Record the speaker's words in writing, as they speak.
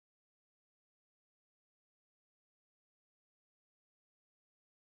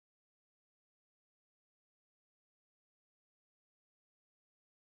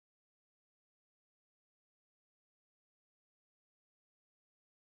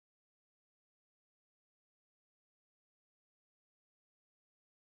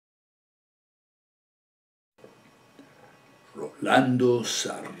Rolando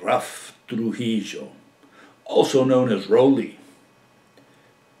Sarraff Trujillo, also known as Roly,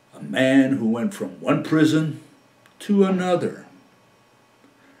 a man who went from one prison to another.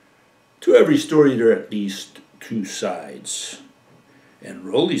 To every story there are at least two sides, and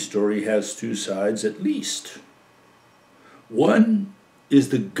Roly's story has two sides at least. One is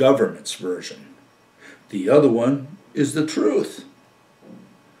the government's version. The other one is the truth.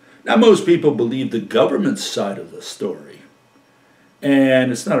 Now, most people believe the government's side of the story,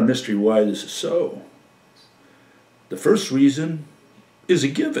 and it's not a mystery why this is so. The first reason is a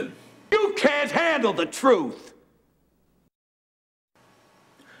given. You can't handle the truth!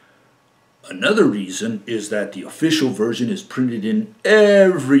 Another reason is that the official version is printed in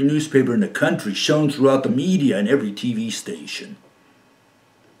every newspaper in the country, shown throughout the media and every TV station.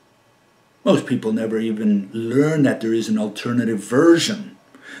 Most people never even learn that there is an alternative version.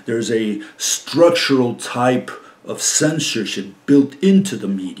 There's a structural type of censorship built into the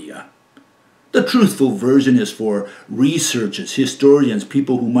media. The truthful version is for researchers, historians,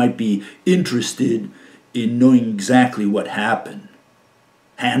 people who might be interested in knowing exactly what happened.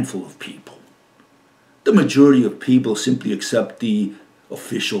 Handful of people. The majority of people simply accept the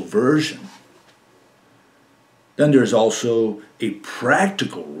official version. Then there's also a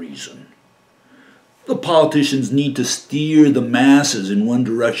practical reason. The politicians need to steer the masses in one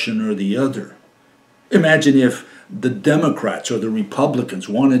direction or the other. Imagine if the Democrats or the Republicans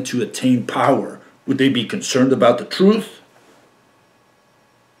wanted to attain power. Would they be concerned about the truth?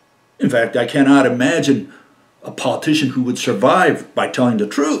 In fact, I cannot imagine a politician who would survive by telling the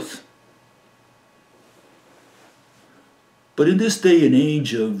truth. But in this day and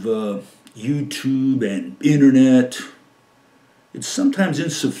age of YouTube and internet, it's sometimes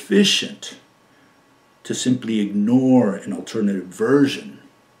insufficient to simply ignore an alternative version.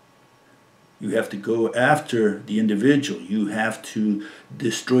 You have to go after the individual. You have to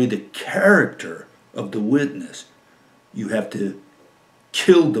destroy the character of the witness. You have to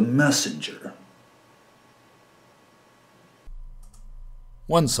kill the messenger.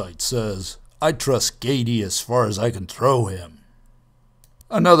 One site says, I trust Gady as far as I can throw him.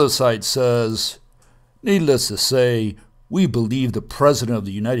 Another site says, needless to say, we believe the President of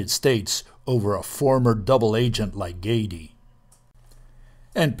the United States over a former double agent like Gady.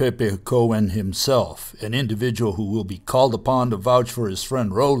 And Pepe Cohen himself, an individual who will be called upon to vouch for his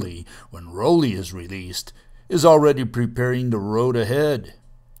friend Roly when Roly is released, is already preparing the road ahead.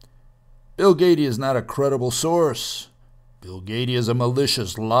 Bill Gady is not a credible source. Bill Gady is a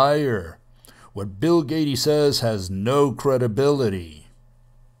malicious liar. What Bill Gady says has no credibility.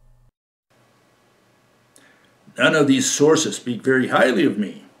 None of these sources speak very highly of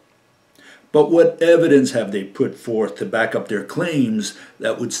me. But what evidence have they put forth to back up their claims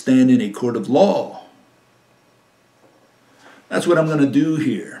that would stand in a court of law? That's what I'm going to do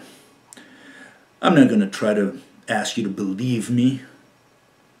here. I'm not going to try to ask you to believe me.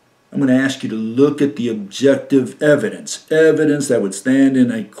 I'm going to ask you to look at the objective evidence, evidence that would stand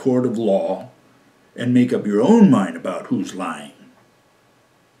in a court of law, and make up your own mind about who's lying.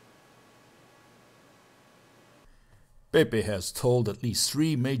 Pepe has told at least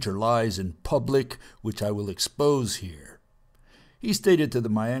 3 major lies in public, which I will expose here. He stated to the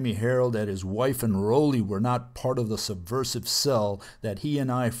Miami Herald that his wife and Roly were not part of the subversive cell that he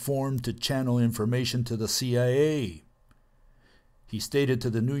and I formed to channel information to the CIA. He stated to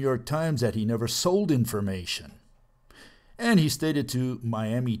the New York Times that he never sold information. And he stated to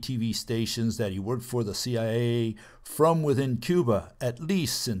Miami TV stations that he worked for the CIA from within Cuba at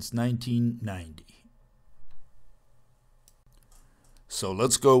least since 1990. So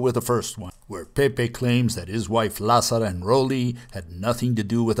let's go with the first one, where Pepe claims that his wife Lazara and Roly had nothing to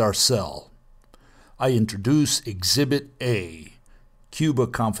do with our cell. I introduce Exhibit A, Cuba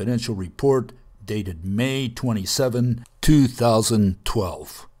Confidential Report, dated May 27,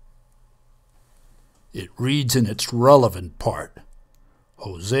 2012. It reads in its relevant part,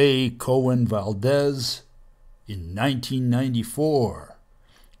 Jose Cohen Valdez, in 1994,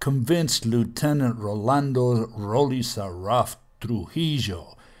 convinced Lieutenant Rolando Sarraff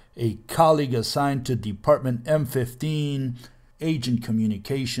Trujillo, a colleague assigned to Department M15 Agent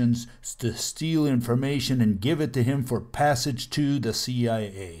Communications, to steal information and give it to him for passage to the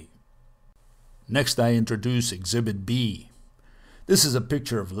CIA. Next, I introduce Exhibit B. This is a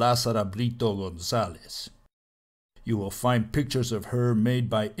picture of Lazara Brito Gonzalez. You will find pictures of her made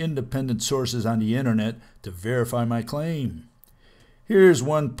by independent sources on the internet to verify my claim. Here's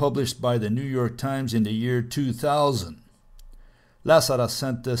one published by the New York Times in the year 2000. Lazara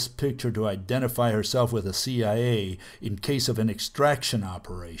sent this picture to identify herself with the CIA in case of an extraction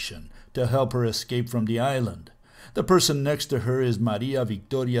operation to help her escape from the island. The person next to her is Maria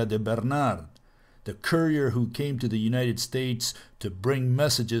Victoria de Bernard, the courier who came to the United States to bring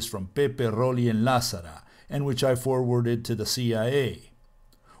messages from Pepe, Roly, and Lázara, and which I forwarded to the CIA.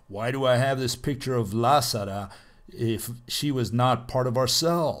 Why do I have this picture of Lázara if she was not part of our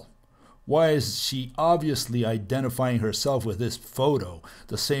cell? Why is she obviously identifying herself with this photo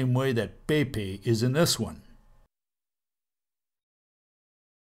the same way that Pepe is in this one?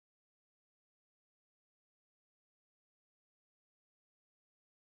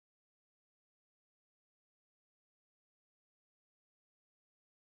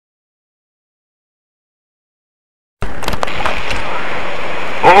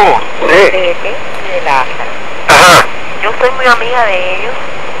 Pepe y de Lázaro. Ajá. Yo soy muy amiga de ellos.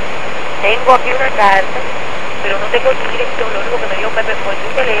 Tengo aquí una carta, pero no tengo tu dirección. Lo único que me dio Pepe fue tu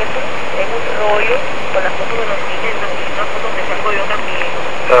teléfono. Tengo un rollo con las fotos de los niños y una foto donde salgo yo también.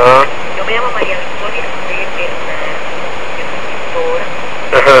 Ajá. Yo me llamo María Victoria Pepe, yo soy pintora.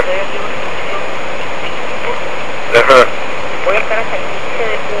 Ajá. Estoy aquí en una institución distinta. Ajá. Voy a estar hasta el 15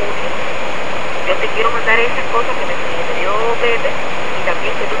 de junio. Yo te quiero mandar esas cosas que me dio Pepe. Y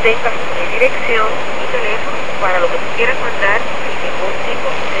también que tú tengas mi dirección y teléfono para lo que tú quieras mandar sin ningún tipo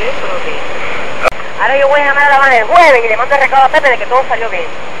de problema. Ahora yo voy a llamar a la madre el jueves y le mando el recado a Pepe de que todo salió bien.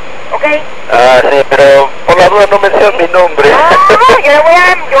 ¿Ok? Ah, sí, pero por la duda no menciones mi nombre. No, yo le voy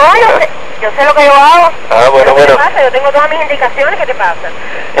a... Yo sé lo que yo hago. Ah, bueno, ¿Qué bueno. te pasa? Yo tengo todas mis indicaciones. ¿Qué te pasa?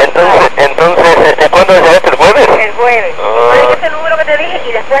 Entonces, ¿cuándo es esto? ¿El jueves? El jueves. Ah. Ese número que te dije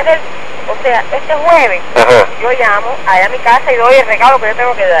y después del... O sea, este jueves Ajá. yo llamo allá a mi casa y doy el regalo que yo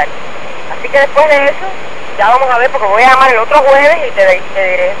tengo que dar. Así que después de eso, ya vamos a ver, porque voy a llamar el otro jueves y te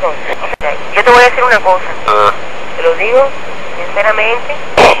diré entonces. Okay. Yo te voy a decir una cosa. Ah. Te lo digo sinceramente.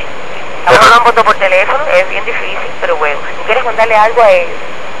 Estamos hablando por teléfono, es bien difícil, pero bueno, tú quieres mandarle algo a ellos.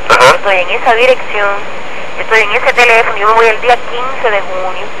 Ajá. Yo estoy en esa dirección, yo estoy en ese teléfono, yo me voy el día 15 de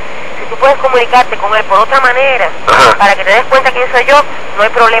junio. Si tú puedes comunicarte con él por otra manera, Ajá. para que te des cuenta quién soy yo, no hay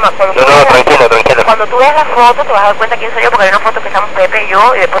problema. Cuando No, tú no, veas- tranquilo. Cuando tú veas la foto, te vas a dar cuenta quién soy yo, porque hay una foto que estamos Pepe y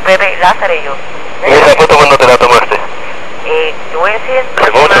yo, y después Pepe, Lázaro y yo. ¿Y esa foto cuándo te la tomaste? Te voy a decir,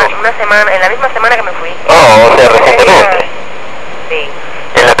 ¿Seguro? una semana, en la misma semana que me fui. Oh, o sea, recientemente. Sí,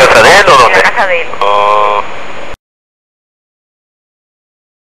 ¿En la casa de él o en dónde? la casa de él. Oh.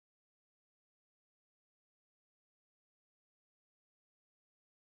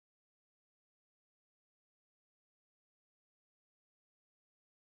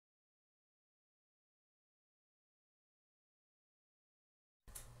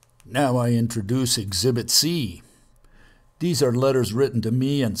 Now I introduce Exhibit C. These are letters written to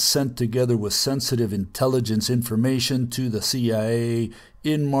me and sent together with sensitive intelligence information to the CIA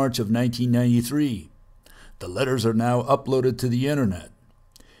in March of 1993. The letters are now uploaded to the internet.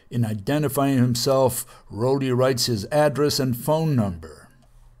 In identifying himself, Roly writes his address and phone number.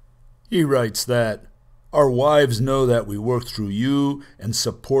 He writes that, "Our wives know that we work through you and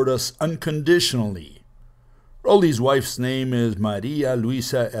support us unconditionally." Roly's wife's name is Maria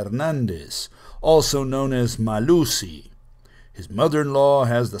Luisa Hernandez, also known as Malusi. His mother-in-law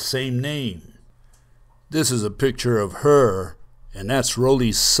has the same name. This is a picture of her, and that's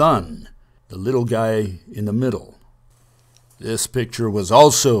Roly's son, the little guy in the middle. This picture was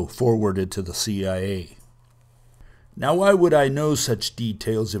also forwarded to the CIA. Now, why would I know such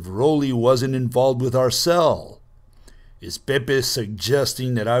details if Roly wasn't involved with our cell? Is Pepe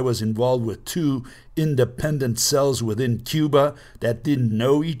suggesting that I was involved with two independent cells within Cuba that didn't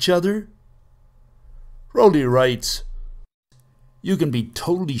know each other? Roly writes, "You can be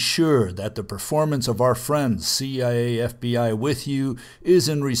totally sure that the performance of our friends, CIA, FBI, with you is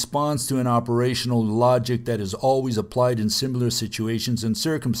in response to an operational logic that is always applied in similar situations and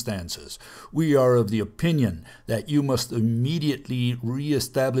circumstances. We are of the opinion that you must immediately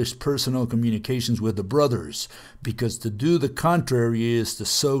re-establish personal communications with the brothers, because to do the contrary is to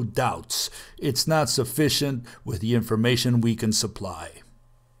sow doubts. It's not sufficient with the information we can supply."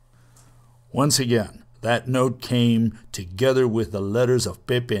 Once again, that note came together with the letters of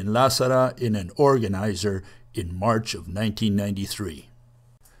Pepe and Lázara in an organizer in March of 1993.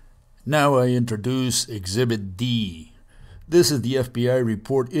 Now I introduce Exhibit D. This is the FBI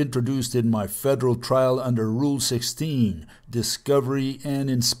report introduced in my federal trial under Rule 16, Discovery and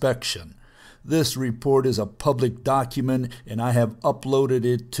Inspection. This report is a public document and I have uploaded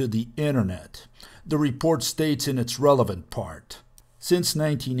it to the internet. The report states in its relevant part, "Since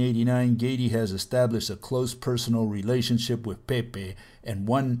 1989, Gady has established a close personal relationship with Pepe and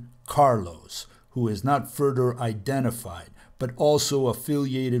one Carlos, who is not further identified, but also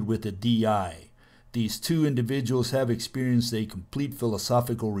affiliated with the DI. These two individuals have experienced a complete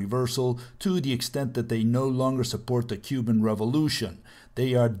philosophical reversal to the extent that they no longer support the Cuban Revolution.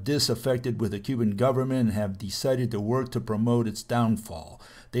 They are disaffected with the Cuban government and have decided to work to promote its downfall.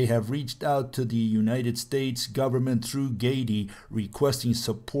 They have reached out to the United States government through Gaty, requesting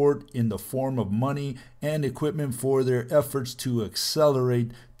support in the form of money and equipment for their efforts to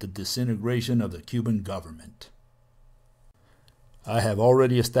accelerate the disintegration of the Cuban government. I have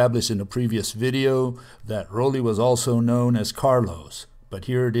already established in a previous video that Roly was also known as Carlos, but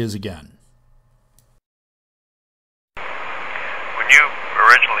here it is again. When you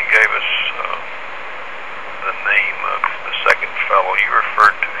originally gave us the name of the second fellow, you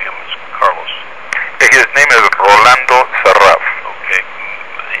referred to him as Carlos. His name is Rolando Sarraff. Okay,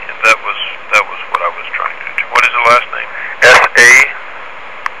 that was what I was trying to do. What is the last name?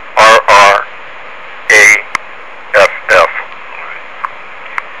 Sarraff.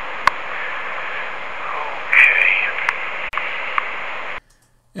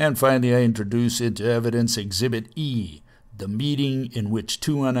 And finally, I introduce into evidence Exhibit E, the meeting in which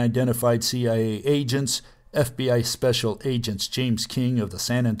two unidentified CIA agents, FBI Special Agents James King of the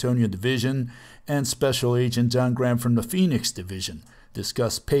San Antonio Division and Special Agent John Graham from the Phoenix Division,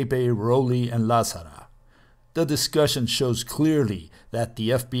 discussed Pepe, Roly, and Lazara. The discussion shows clearly that the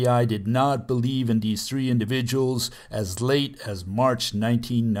FBI did not believe in these three individuals as late as March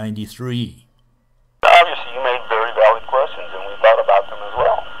 1993. Obviously, you made very valid questions, and we thought about them as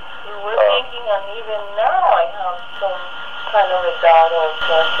well. We were thinking, and even now I have some kind of a doubt of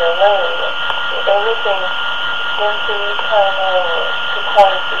everything seems to be kind of too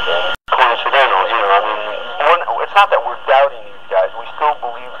coincidental. Coincidental, it's not that we're doubting these guys. We still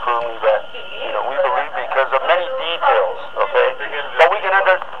believe firmly that, we believe because of many details, okay? But we can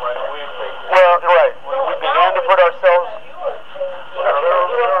well, right. We began to put ourselves... There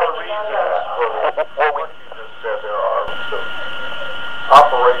are reasons for what we just said. There are some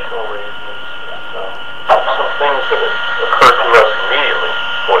operational reasons, some things that occurred to us immediately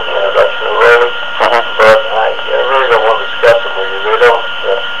for the introduction of Roly, but I really don't want to discuss them with you.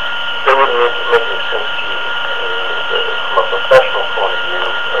 They wouldn't make any sense to you. From a professional point of view,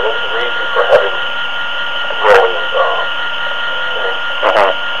 there's a reason for having Roly involved.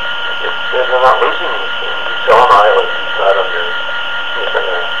 They're not losing anything. He's on island. He's not under...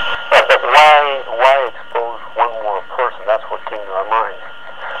 Why expose one more person? That's what came to our minds.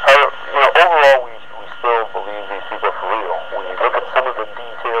 Overall, we still believe these people are for real. When you look at some of the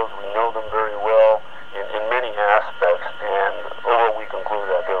details, we know them very well in many aspects, and overall we conclude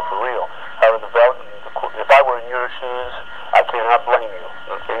that they're for real. However, if I were in your shoes, I cannot blame you.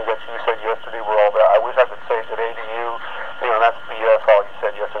 The things that you said yesterday were all that. I wish I could say today to you, that's BS, all you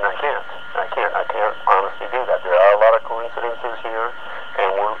said yesterday, and I can't honestly do that. There are a lot of coincidences here, and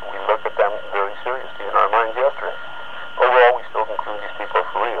we looked at them very seriously in our minds yesterday. Overall, we still conclude these people are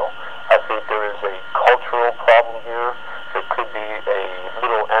for real. I think there is a cultural problem here. There could be a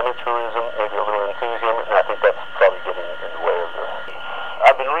little amateurism, maybe a little enthusiasm, and I think that's probably getting in the way of this.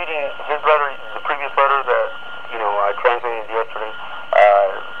 I've been reading his letter, the previous letter that, I translated yesterday.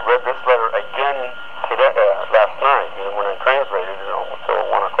 Read this letter again today, last night, when I translated it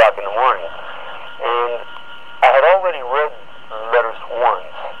until 1 o'clock in the morning. And I had already read letters once,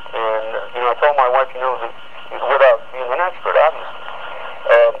 and, I told my wife, without being an expert, obviously,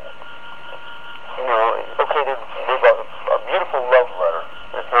 okay, there's a beautiful love letter.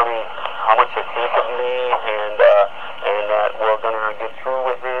 They tell me how much they think of me, and that we're going to get through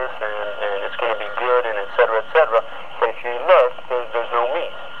with this, and it's going to be good, and et cetera, et cetera. But if you look, there's no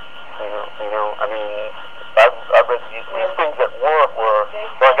meat. I've read these things at work where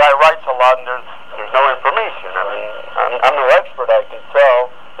a guy writes a lot and there's no information. I'm no expert. I can tell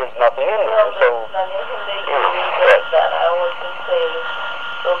there's nothing in there. So, I always say,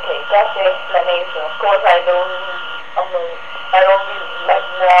 okay, that's the explanation. Of course, I don't believe, like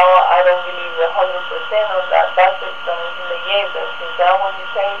now, I don't believe 100% of that. That's the explanation they gave us. Since that one you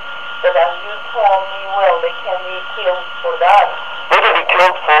say, but as you told me, well, they can be killed for that. They can be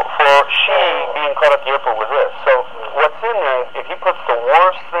killed for she being caught at the airport with this. So what's in there, if he puts the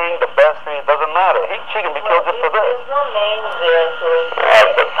worst thing, the best thing, it doesn't matter. She can be killed just for this. There's no names there, so it's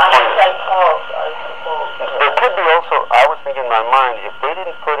anti-talk, I suppose. There could be also, I was thinking in my mind, if they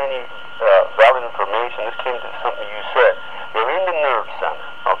didn't put any valid information, this came to something you said, they're in the nerve center,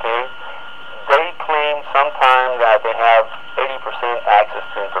 okay? They claim sometime that they have 80% access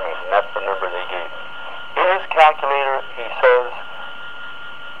to information. That's the number they gave me. In his calculator, he says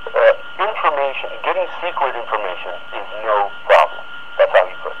information, getting secret information is no problem. That's how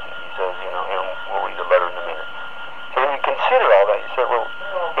he puts it. He says, we'll read the letter in a minute. So when you consider all that, you say, well,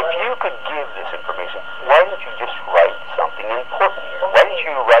 if you could give this information. Why didn't you just write something important here? Why didn't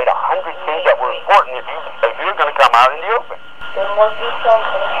you write 100 things that were important if you're going to come out in the open? There must be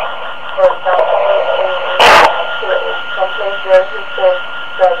something, for example, in some place where he said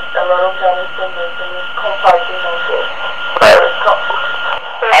that a lot of that information is compartmented.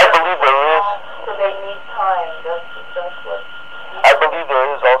 I believe there is. So they need time. That's what. I believe there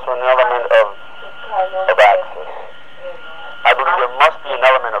is also an element of access. I believe there must be an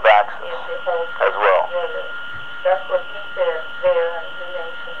element of access as well. That's what he said there, and he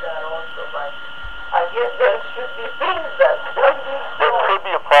mentioned that also. But I guess there should be things that could be. There could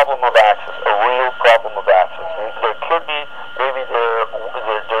be a problem of access, a real problem of access. There could be, maybe there's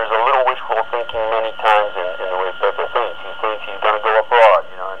a little wishful thinking many times in the way Pepe thinks. He thinks he's going to go abroad,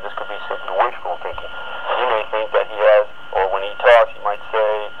 and this could be simply wishful thinking. He may think that he has, or when he talks, he might say,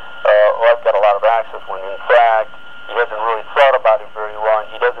 I've got a lot of access, when in fact, he hasn't really thought about it very well, and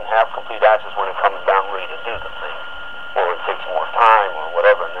he doesn't have complete access when it comes down really to do the thing. Or it takes more time, or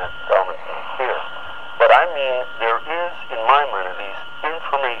whatever, and that element's not clear. But I mean, there is, in my mind at least,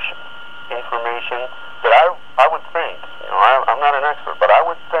 information that I would think, I'm not an expert, but I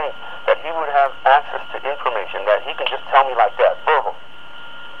would think that he would have access to information that he can just tell me like that, verbal.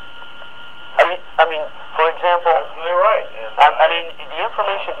 I mean, for example, You're right. I mean, the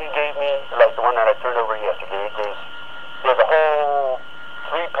information he gave me, like the one that I turned over yesterday, there's a whole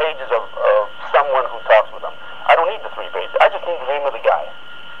 3 pages of someone who talks with him. I don't need the 3 pages. I just need the name of the guy.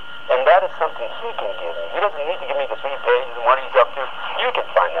 And that is something he can give me. He doesn't need to give me the 3 pages and what he's up to. You can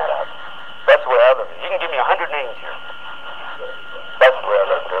find that out. That's the way I look at it. You can give me 100 names here. That's the way I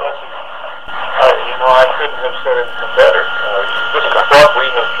look at it. I couldn't have said it better. This is what we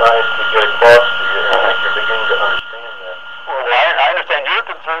have tried to get across to you, and I think you're beginning to understand that. Well, I understand your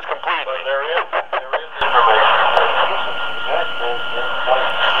concerns completely. But there is information that that man in 20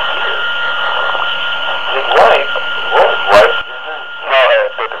 years. His wife, Roly's wife, No,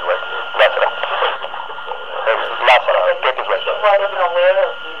 Pepe's wife. Lázaro, Pepe's wife. I wasn't aware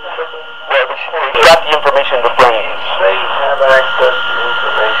of these. Well, we got the information the brains. they have access to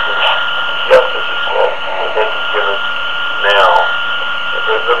information just as equal as they can give us now.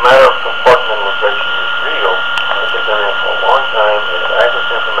 The matter of compartmentalization is real. They've done it for a long time. They have access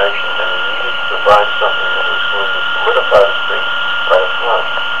to information, and they needed to provide something that was going to solidify the thing right up front.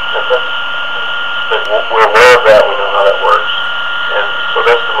 And we're aware of that. We know how that works. And so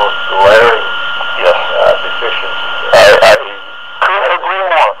that's the most glaring deficiency. I couldn't agree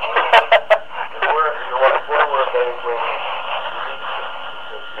more. Where were they when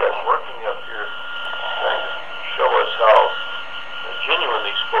you're working up here trying to show us how genuine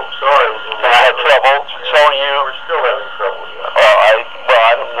these folks are? And I had trouble showing you. We're still having trouble, yeah.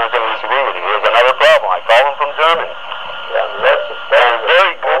 I don't know if I disagree with you. There's another problem. I call them from Germany. Yeah, that's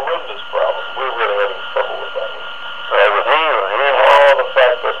very good. This problem. We're really having trouble with that one. With me or him. Oh, the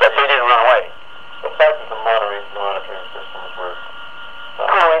fact that they didn't run away. The fact that the monitoring systems were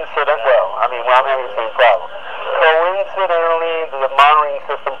Coincidentally, I'm having the same problem. Coincidentally, the monitoring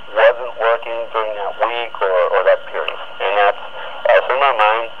system wasn't working during that week or that period. And that's, in my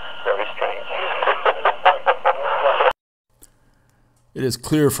mind, very strange. It is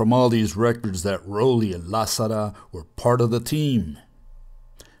clear from all these records that Roly and Lázaro were part of the team.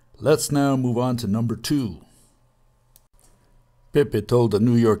 Let's now move on to number 2. Pepe told the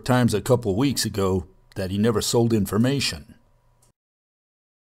New York Times a couple weeks ago that he never sold information.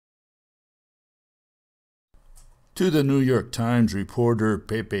 To the New York Times reporter,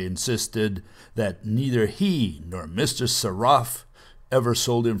 Pepe insisted that neither he nor Mr. Sarraff ever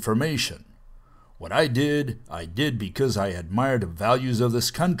sold information. What I did because I admired the values of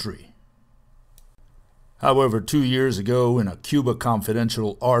this country. However, 2 years ago, in a Cuba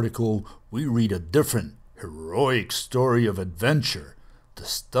Confidential article, we read a different, heroic story of adventure, the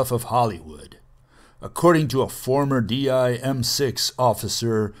stuff of Hollywood. According to a former DI-M6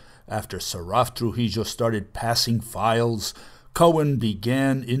 officer, after Sarraff Trujillo started passing files, Cohen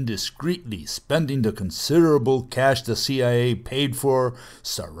began indiscreetly spending the considerable cash the CIA paid for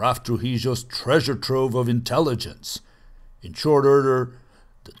Sarraff Trujillo's treasure trove of intelligence. In short order,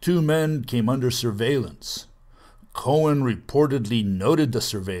 the 2 men came under surveillance. Cohen reportedly noted the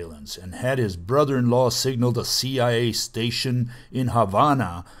surveillance and had his brother-in-law signal the CIA station in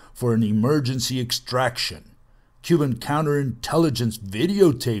Havana for an emergency extraction. Cuban counterintelligence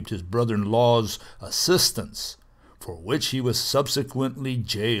videotaped his brother-in-law's assistance, for which he was subsequently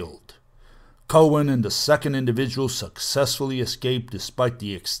jailed. Cohen and the second individual successfully escaped despite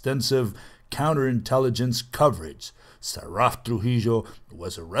the extensive counterintelligence coverage. Sarraff Trujillo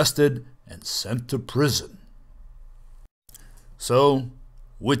was arrested and sent to prison. So,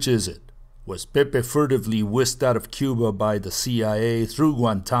 which is it? Was Pepe furtively whisked out of Cuba by the CIA through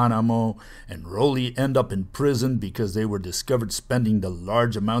Guantanamo, and Roly end up in prison because they were discovered spending the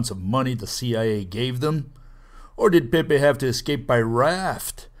large amounts of money the CIA gave them? Or did Pepe have to escape by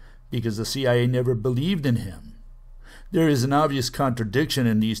raft because the CIA never believed in him? There is an obvious contradiction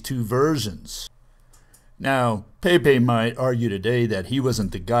in these two versions. Now, Pepe might argue today that he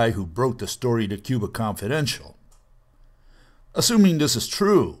wasn't the guy who broke the story to Cuba Confidential. Assuming this is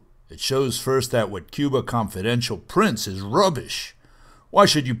true, it shows first that what Cuba Confidential prints is rubbish. Why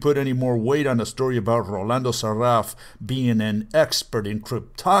should you put any more weight on a story about Rolando Sarraff being an expert in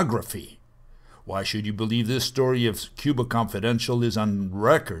cryptography? Why should you believe this story if Cuba Confidential is on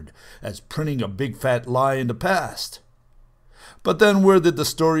record as printing a big fat lie in the past? But then where did the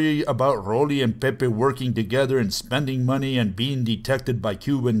story about Roly and Pepe working together and spending money and being detected by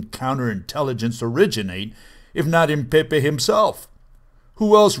Cuban counterintelligence originate, if not in Pepe himself?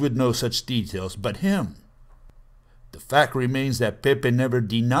 Who else would know such details but him? The fact remains that Pepe never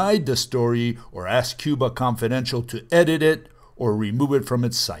denied the story or asked Cuba Confidential to edit it or remove it from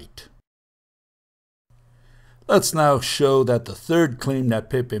its site. Let's now show that the third claim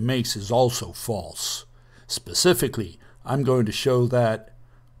that Pepe makes is also false. Specifically, I'm going to show that,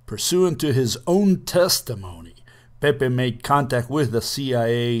 pursuant to his own testimony, Pepe made contact with the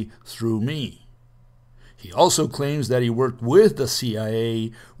CIA through me. He also claims that he worked with the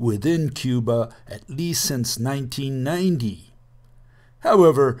CIA within Cuba at least since 1990.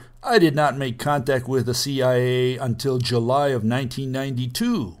 However, I did not make contact with the CIA until July of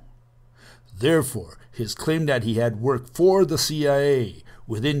 1992. Therefore, his claim that he had worked for the CIA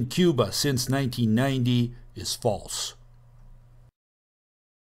within Cuba since 1990 is false.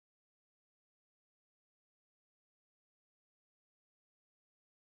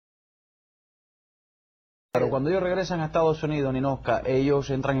 Pero cuando ellos regresan a Estados Unidos, Ninoska, ellos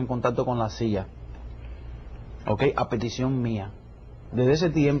entran en contacto con la CIA, ¿ok? A petición mía. Desde ese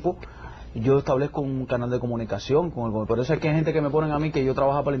tiempo, yo establezco un canal de comunicación con el... Por eso es que hay gente que me ponen a mí que yo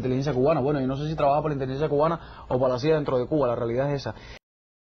trabajo para la inteligencia cubana. Bueno, yo no sé si trabajo para la inteligencia cubana o para la CIA dentro de Cuba, la realidad es esa.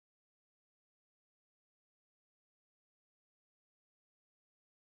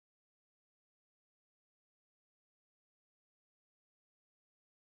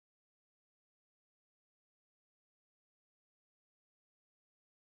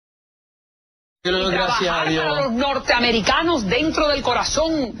 Trabajar para los norteamericanos dentro del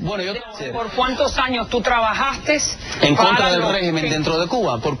corazón. Bueno, yo... ¿Por cuántos años tú trabajaste en contra del régimen dentro de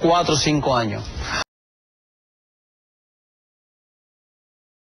Cuba? Por 4 o 5 años.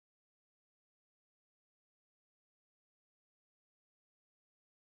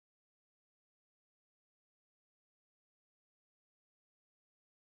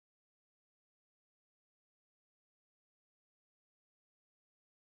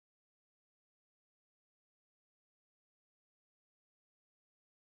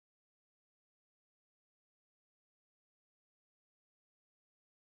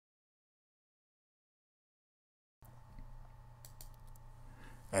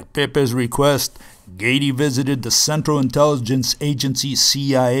 At Pepe's request, Gady visited the Central Intelligence Agency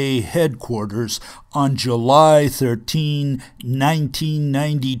CIA headquarters on July 13,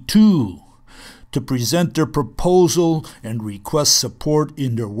 1992, to present their proposal and request support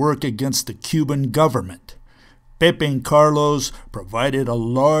in their work against the Cuban government. Pepe and Carlos provided a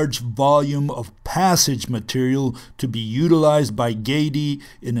large volume of passage material to be utilized by Gady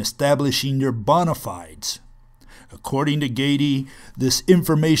in establishing their bona fides. According to Gady, this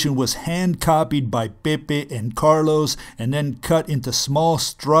information was hand-copied by Pepe and Carlos and then cut into small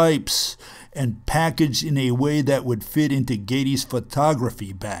stripes and packaged in a way that would fit into Gady's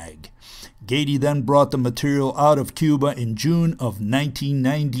photography bag. Gady then brought the material out of Cuba in June of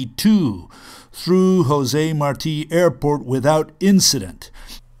 1992 through Jose Marti Airport without incident.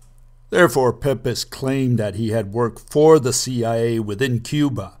 Therefore, Pepe's claim that he had worked for the CIA within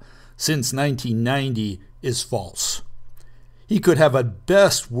Cuba since 1990 is false. He could have at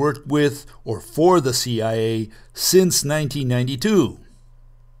best worked with or for the CIA since 1992.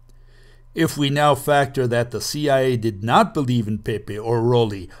 If we now factor that the CIA did not believe in Pepe or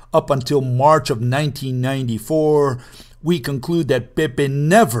Roly up until March of 1994, we conclude that Pepe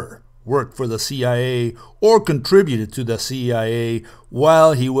never worked for the CIA or contributed to the CIA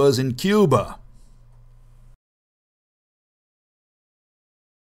while he was in Cuba.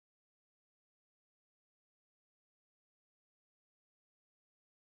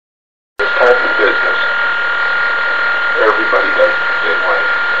 Type of business, everybody does it the same way.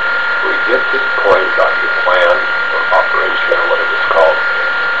 We get this place on your plan or operation or whatever it's called.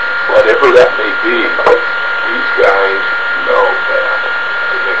 Whatever that may be, these guys know that.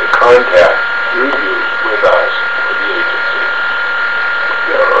 They make a contact through you with us, with the agency.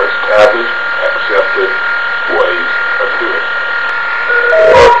 There are established, accepted ways of doing it.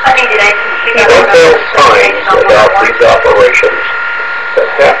 Don't have signs about these operations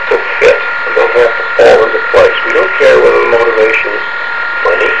that have to fit and don't have to fall into place. We don't care whether the motivation is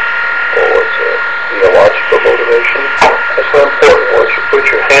money or it's a theological motivation. That's not important. Once you put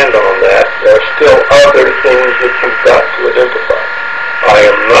your hand on that, there are still other things that you've got to identify. I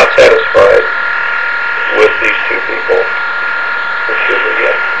am not satisfied with these two people for sure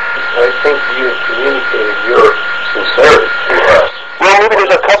yet. I think you have communicated your sincerity to us. Well, maybe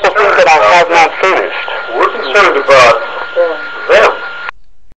there's a couple things that I have not finished. We're concerned about them.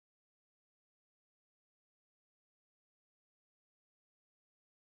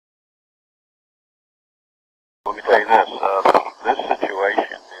 Let me tell you this, this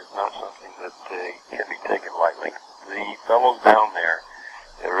situation is not something that can be taken lightly. The fellows down there,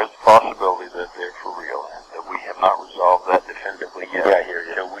 there is a possibility that they're for real, and that we have not resolved that definitively yet. Yeah, I hear you.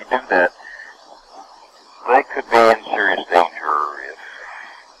 Until we do that, they could be in serious danger if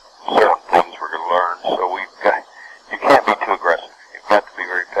certain things were to learn. So you can't be too aggressive. You've got to be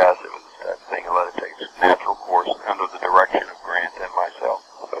very passive in this type of thing and let it take its natural course under the direction of Grant and myself.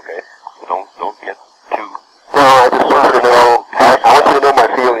 Okay? So don't get too... No, I just wanted to know, I want you to know my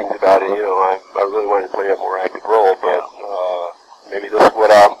feelings about it. You know, I really wanted to play a more active role, but maybe this is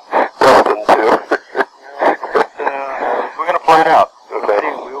what I'm destined to. We're going to play it out. Okay.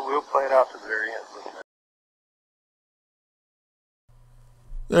 We'll play it out to the very end.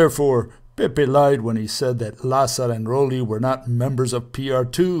 Therefore, Pepe lied when he said that Lazar and Roly were not members of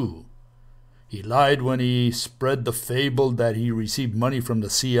PR2. He lied when he spread the fable that he received money from the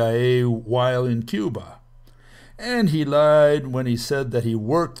CIA while in Cuba. And he lied when he said that he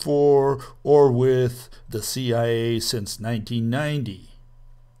worked for or with the CIA since 1990.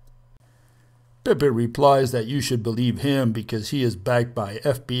 Pepe replies that you should believe him because he is backed by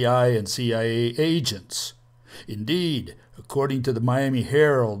FBI and CIA agents. Indeed, according to the Miami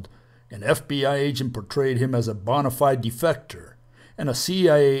Herald, an FBI agent portrayed him as a bona fide defector, and a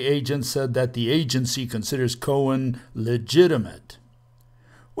CIA agent said that the agency considers Cohen legitimate.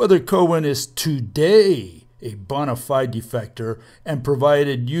 Whether Cohen is today a bona fide defector and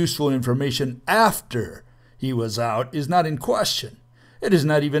provided useful information after he was out is not in question. It is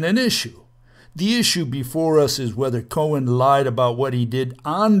not even an issue. The issue before us is whether Cohen lied about what he did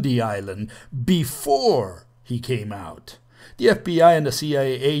on the island before he came out. The FBI and the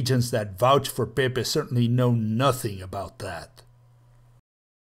CIA agents that vouch for Pepe certainly know nothing about that.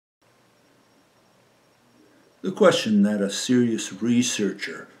 The question that a serious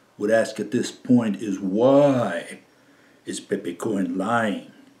researcher would ask at this point is, why is Pepe Cohen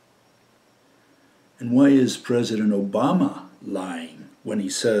lying? And why is President Obama lying when he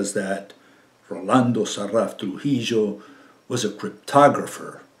says that Rolando Sarraff Trujillo was a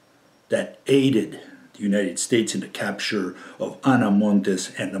cryptographer that aided the United States in the capture of Ana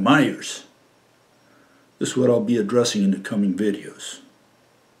Montes and the Myers? This is what I'll be addressing in the coming videos.